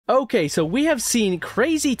Okay, so we have seen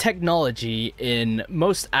crazy technology in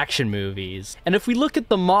most action movies. And if we look at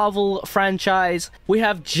the Marvel franchise, we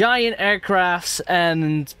have giant aircrafts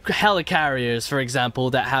and helicarriers, for example,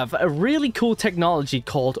 that have a really cool technology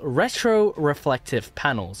called retro-reflective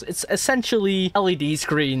panels. It's essentially LED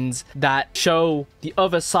screens that show the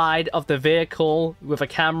other side of the vehicle with a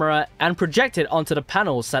camera and project it onto the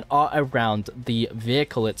panels that are around the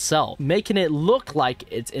vehicle itself, making it look like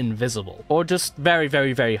it's invisible or just very,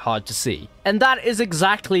 very, very hard to see. And that is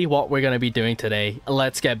exactly what we're going to be doing today.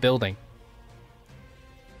 Let's get building.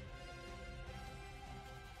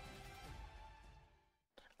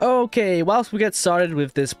 Okay, whilst we get started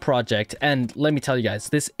with this project, and let me tell you guys,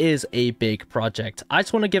 this is a big project. I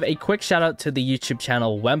just want to give a quick shout out to the YouTube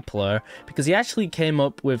channel Wempler, because he actually came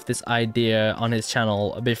up with this idea on his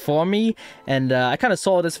channel before me, and I kind of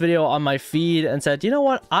saw this video on my feed and said, you know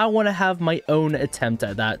what, I want to have my own attempt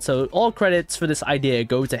at that. So all credits for this idea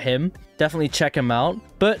go to him. Definitely check him out.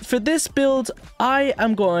 But for this build, I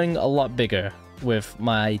am going a lot bigger with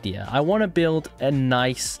my idea. I want to build a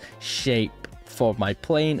nice shape for my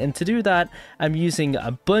plane, and to do that I'm using a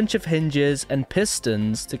bunch of hinges and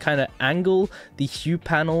pistons to kind of angle the hue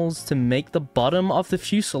panels to make the bottom of the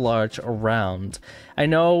fuselage around. I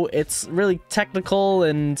know it's really technical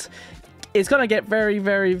and it's gonna get very,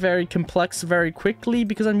 very, very complex very quickly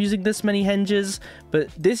because I'm using this many hinges, but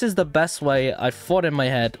this is the best way I thought in my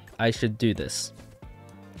head I should do this.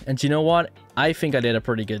 And you know what? I think I did a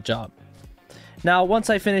pretty good job. Now, once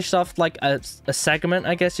I finished off like a segment,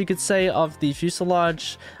 I guess you could say, of the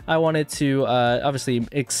fuselage, I wanted to obviously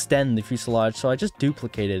extend the fuselage, so I just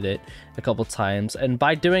duplicated it a couple times. And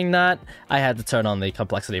by doing that, I had to turn on the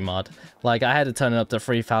complexity mod. Like, I had to turn it up to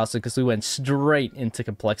 3000 because we went straight into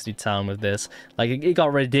complexity town with this. Like, it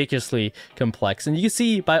got ridiculously complex. And you can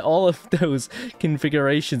see by all of those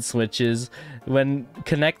configuration switches, when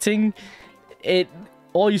connecting,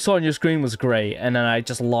 all you saw on your screen was gray, and then I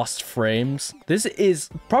just lost frames. This is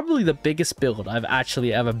probably the biggest build I've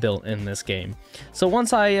actually ever built in this game. So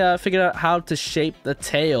once I figured out how to shape the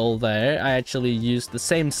tail there, I actually used the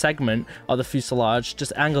same segment of the fuselage,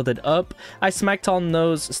 just angled it up. I smacked on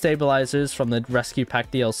those stabilizers from the Rescue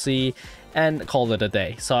Pack DLC and called it a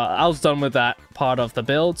day. So I was done with that part of the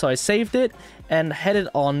build, so I saved it and headed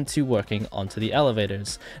on to working onto the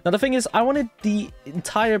elevators. Now the thing is, I wanted the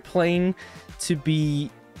entire plane to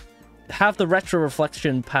have the retro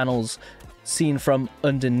reflection panels seen from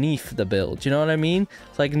underneath the build. You know what I mean?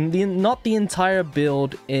 It's like not the entire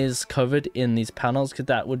build is covered in these panels, because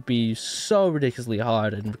that would be so ridiculously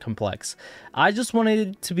hard and complex. I just wanted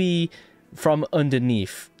it to be from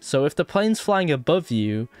underneath. So if the plane's flying above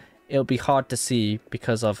you, it'll be hard to see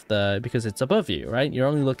because it's above you, right? You're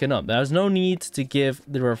only looking up. There's no need to give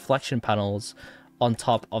the reflection panels on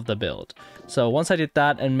top of the build. So once I did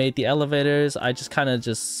that and made the elevators, I just kind of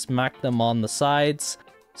smacked them on the sides.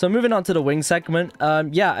 So moving on to the wing segment,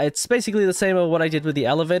 yeah, it's basically the same as what I did with the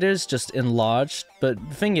elevators, just enlarged. But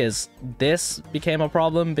the thing is, this became a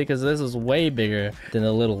problem because this is way bigger than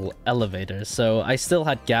the little elevators. So I still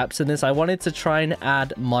had gaps in this. I wanted to try and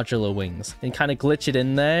add modular wings and kind of glitch it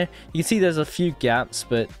in there. You can see there's a few gaps,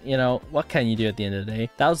 but you know, what can you do at the end of the day?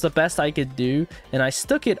 That was the best I could do, and I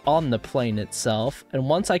stuck it on the plane itself. And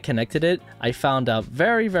once I connected it, I found out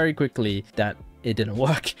very, very quickly that it didn't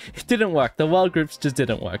work. It didn't work. The weld groups just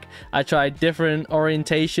didn't work. I tried different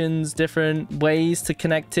orientations, different ways to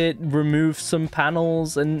connect it, remove some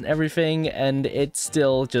panels and everything, and it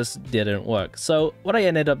still just didn't work. So what I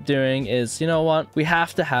ended up doing is, you know what? We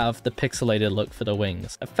have to have the pixelated look for the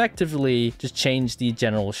wings. Effectively, just change the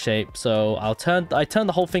general shape. So I turned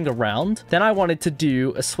the whole thing around. Then I wanted to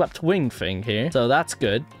do a swept wing thing here. So that's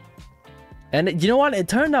good. And you know what? It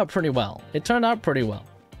turned out pretty well. It turned out pretty well.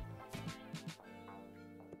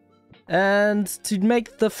 And to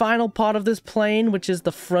make the final part of this plane, which is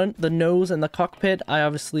the front, the nose, and the cockpit, I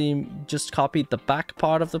obviously just copied the back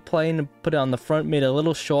part of the plane and put it on the front, made it a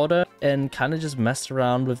little shorter, and kind of just messed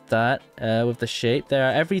around with that, with the shape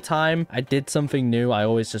there. Every time I did something new, I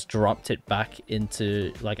always just dropped it back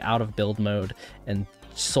into, like, out of build mode and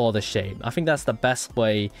saw the shape. I think that's the best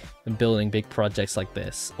way in building big projects like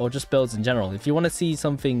this, or just builds in general. If you want to see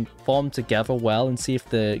something form together well and see if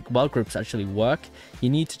the weld groups actually work, you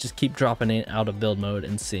need to just keep dropping it out of build mode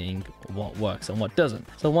and seeing what works and what doesn't.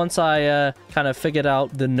 So once I kind of figured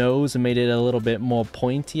out the nose and made it a little bit more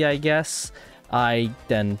pointy, I guess, I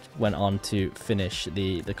then went on to finish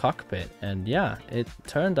the cockpit, and yeah, it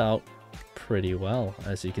turned out pretty well,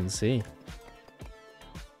 as you can see.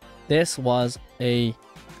 This was a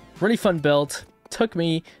really fun build. Took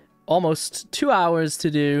me almost 2 hours to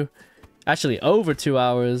do, actually over 2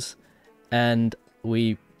 hours, and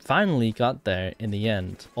we finally got there in the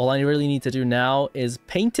end. All I really need to do now is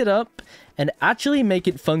paint it up and actually make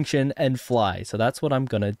it function and fly. So that's what I'm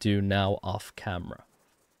gonna do now off camera.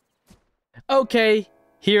 Okay,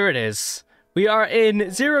 here it is. We are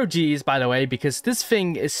in 0 Gs, by the way, because this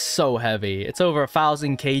thing is so heavy. It's over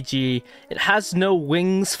 1,000 kg. It has no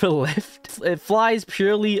wings for lift. It flies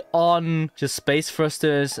purely on just space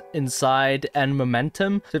thrusters inside and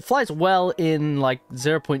momentum. So it flies well in like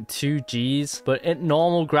 0.2 Gs, but at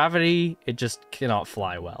normal gravity, it just cannot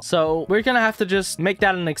fly well. So we're gonna have to just make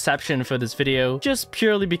that an exception for this video, just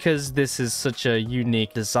purely because this is such a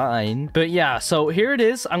unique design. But yeah, so here it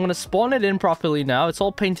is. I'm gonna spawn it in properly now. It's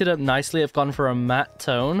all painted up nicely. I've gone for a matte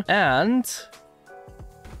tone and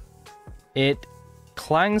it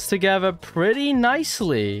clangs together pretty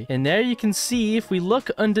nicely. And there you can see, if we look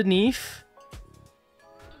underneath,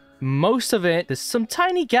 most of it, there's some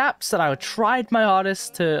tiny gaps that I tried my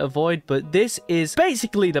hardest to avoid, but this is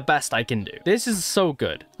basically the best I can do. This is so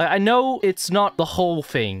good. I know it's not the whole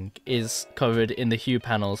thing is covered in the hue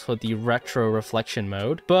panels for the retro reflection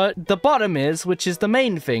mode, but the bottom is, which is the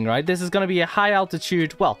main thing, right? This is going to be a high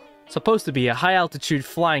altitude, well, supposed to be a high altitude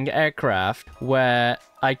flying aircraft where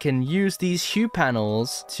I can use these hue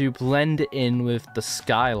panels to blend in with the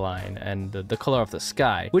skyline and the color of the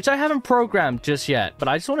sky, which I haven't programmed just yet, but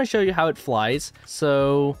I just want to show you how it flies.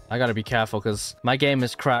 So I gotta be careful because my game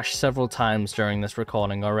has crashed several times during this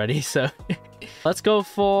recording already. So let's go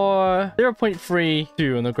for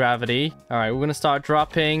 0.32 on the gravity. All right, we're gonna start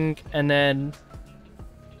dropping and then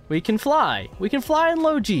we can fly. We can fly in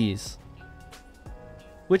low Gs,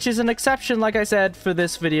 which is an exception, like I said, for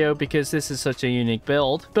this video because this is such a unique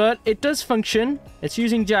build. But it does function. It's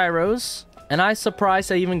using gyros. And I'm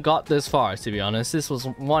surprised I even got this far, to be honest. This was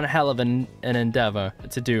one hell of an endeavor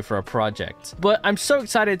to do for a project. But I'm so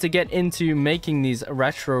excited to get into making these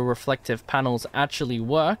retro reflective panels actually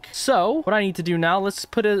work. So what I need to do now, let's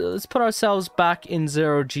put ourselves back in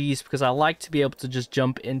 0 Gs because I like to be able to just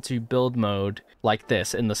jump into build mode like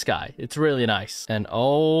this in the sky. It's really nice. And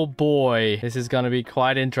oh boy, this is gonna be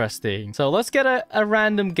quite interesting. So let's get a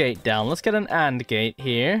random gate down. Let's get an AND gate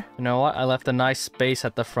here. You know what? I left a nice space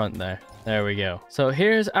at the front there. There we go. So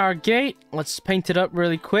here's our gate. Let's paint it up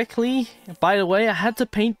really quickly. By the way, I had to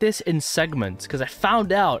paint this in segments because I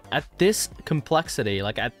found out at this complexity,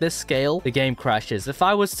 like at this scale, the game crashes. If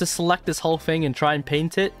I was to select this whole thing and try and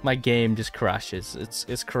paint it, my game just crashes.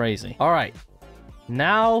 It's crazy. All right.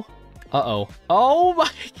 Now, uh-oh. Oh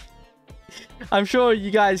my... I'm sure you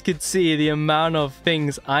guys could see the amount of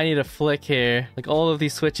things I need to flick here. Like all of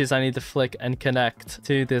these switches I need to flick and connect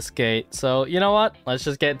to this gate. So you know what? Let's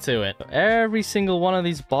just get to it. Every single one of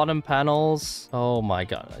these bottom panels. Oh my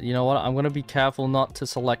god. You know what? I'm going to be careful not to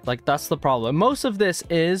select. Like that's the problem. Most of this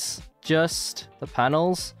is just the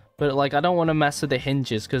panels. But like I don't want to mess with the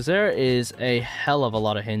hinges because there is a hell of a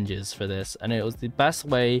lot of hinges for this. And it was the best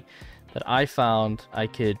way that I found I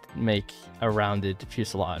could make a rounded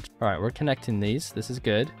fuselage. All right, we're connecting these. This is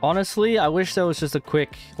good. Honestly, I wish there was just a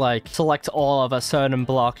quick, like, select all of a certain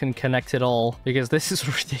block and connect it all, because this is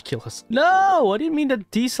ridiculous. No, I didn't mean to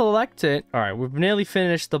deselect it. All right, we've nearly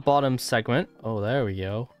finished the bottom segment. Oh, there we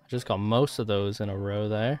go. Just got most of those in a row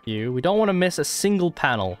there. We don't want to miss a single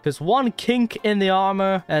panel. There's one kink in the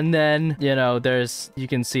armor, and then, you know, you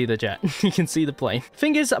can see the jet. You can see the plane.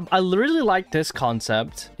 Thing is, I really like this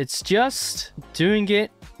concept. It's just doing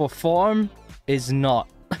it for form is not.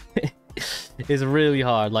 It's really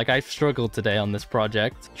hard. Like, I've struggled today on this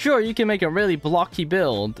project. Sure, you can make a really blocky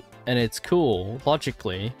build, and it's cool,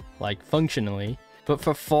 logically, like, functionally. But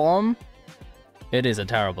for form, it is a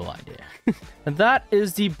terrible idea. And that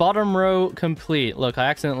is the bottom row complete. Look, I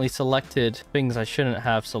accidentally selected things I shouldn't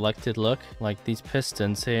have selected. Look, like these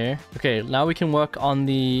pistons here. Okay, now we can work on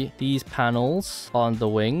these panels on the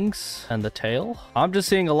wings and the tail. I'm just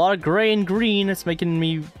seeing a lot of gray and green. It's making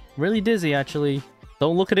me really dizzy, actually.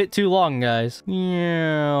 Don't look at it too long, guys.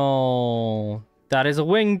 That is a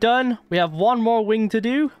wing done. We have one more wing to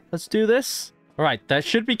do. Let's do this. All right, that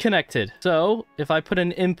should be connected. So if I put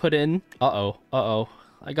an input in, uh-oh.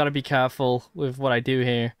 I gotta be careful with what I do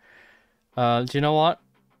here. Do you know what?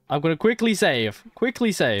 I'm gonna quickly save.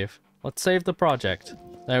 Let's save the project.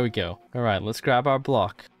 There we go. All right, let's grab our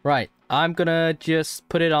block. Right, I'm gonna just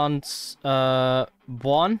put it on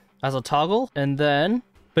 1 as a toggle, and then,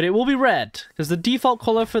 but it will be red because the default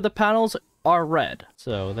color for the panels are red.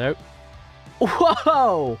 So there.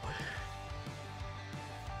 Whoa!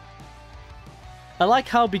 I like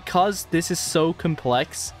how, because this is so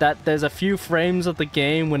complex, that there's a few frames of the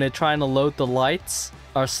game when they're trying to load the lights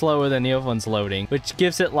are slower than the other ones loading, which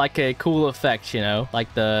gives it like a cool effect, you know,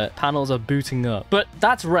 like the panels are booting up. But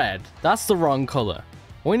that's red. That's the wrong color.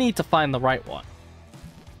 We need to find the right one.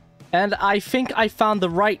 And I think I found the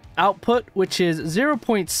right output, which is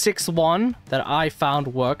 0.61 that I found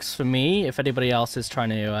works for me. If anybody else is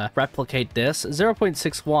trying to replicate this,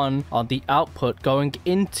 0.61 on the output going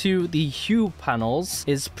into the hue panels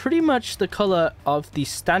is pretty much the color of the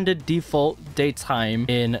standard default daytime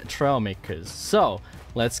in Trailmakers. So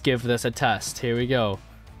let's give this a test. Here we go.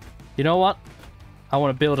 You know what? I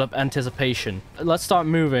want to build up anticipation. Let's start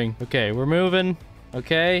moving. Okay, we're moving.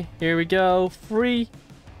 Okay, here we go. 3,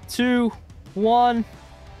 2, 1.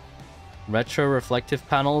 Retro reflective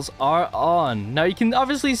panels are on. Now you can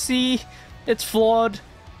obviously see it's flawed.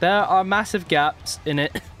 There are massive gaps in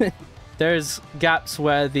it. There's gaps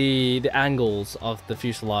where the angles of the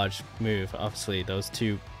fuselage move. Obviously, those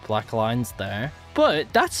two black lines there.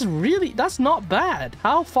 But that's not bad.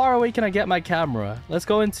 How far away can I get my camera? Let's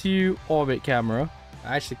go into orbit camera.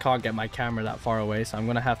 I actually can't get my camera that far away, so I'm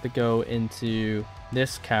gonna have to go into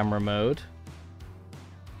this camera mode.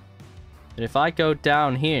 And if I go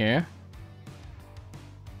down here...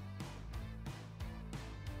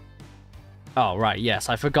 Oh, right, yes,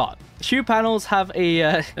 I forgot. Hue panels have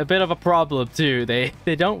a bit of a problem too. They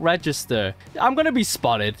don't register. I'm gonna be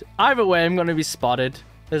spotted. Either way, I'm gonna be spotted.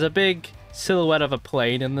 There's a big silhouette of a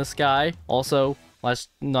plane in the sky. Also, let's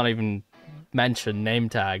not even mention name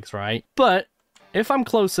tags, right? But if I'm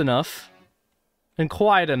close enough and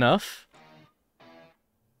quiet enough,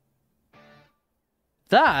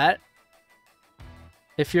 that,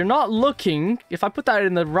 if you're not looking, if I put that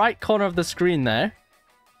in the right corner of the screen there,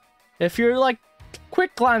 if you're like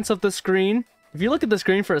quick glance of the screen, if you look at the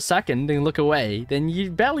screen for a second and look away, then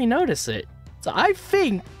you barely notice it. So I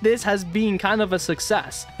think this has been kind of a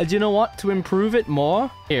success. And you know what? To improve it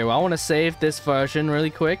more, here, I want to save this version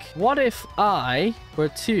really quick. What if I were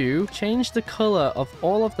to change the color of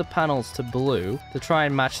all of the panels to blue to try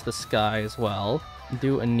and match the sky as well?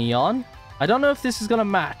 Do a neon. I don't know if this is going to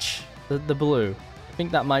match the blue. I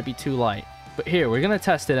think that might be too light. But here, we're going to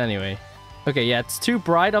test it anyway. Okay, yeah, it's too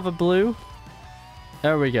bright of a blue.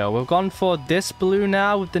 There we go. We've gone for this blue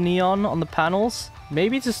now with the neon on the panels.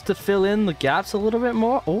 Maybe just to fill in the gaps a little bit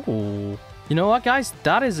more. Oh, you know what, guys?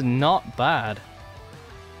 That is not bad.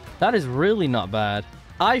 That is really not bad.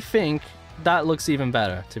 I think that looks even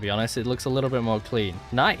better, to be honest. It looks a little bit more clean.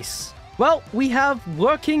 Nice. Well, we have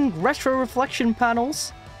working retro reflection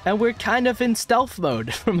panels, and we're kind of in stealth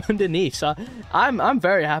mode from underneath. So I'm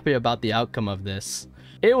very happy about the outcome of this.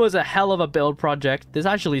 It was a hell of a build project. This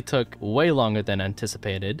actually took way longer than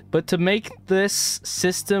anticipated. But to make this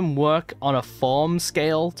system work on a form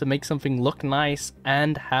scale, to make something look nice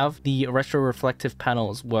and have the retro reflective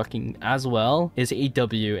panels working as well, is a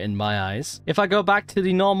W in my eyes. If I go back to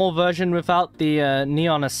the normal version without the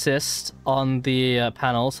neon assist on the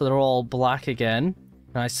panel, so they're all black again,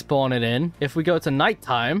 and I spawn it in. If we go to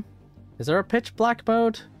nighttime, is there a pitch black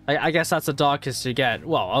mode? I guess that's the darkest you get.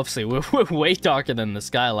 Well, obviously, we're way darker than the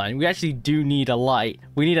skyline. We actually do need a light.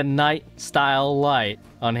 We need a night-style light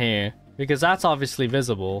on here, because that's obviously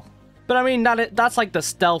visible. But I mean, that's like the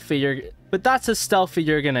stealthy but that's as stealthy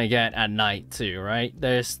you're gonna get at night too, right?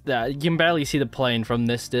 You can barely see the plane from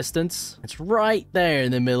this distance. It's right there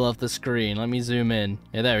in the middle of the screen. Let me zoom in.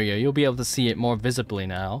 Yeah, there we go. You'll be able to see it more visibly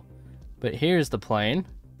now. But here's the plane.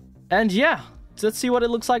 And yeah, let's see what it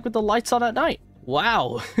looks like with the lights on at night.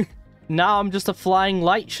 Wow. Now I'm just a flying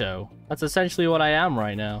light show. That's essentially what I am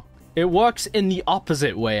right now. It works in the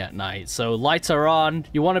opposite way at night. So lights are on.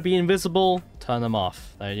 You want to be invisible? Turn them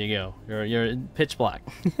off. There you go. You're pitch black.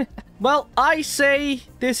 Well, I say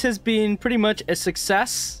this has been pretty much a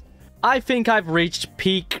success. I think I've reached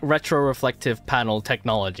peak retro reflective panel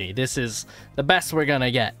technology. This is the best we're gonna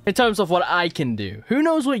get in terms of what I can do. Who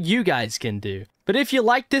knows what you guys can do? But if you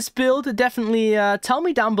like this build, definitely tell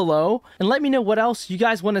me down below and let me know what else you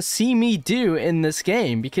guys want to see me do in this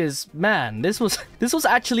game, because man, this was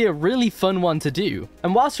actually a really fun one to do.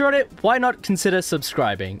 And whilst you're at it, why not consider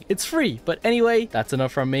subscribing? It's free. But anyway, that's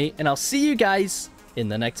enough from me, and I'll see you guys in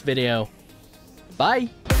the next video. Bye.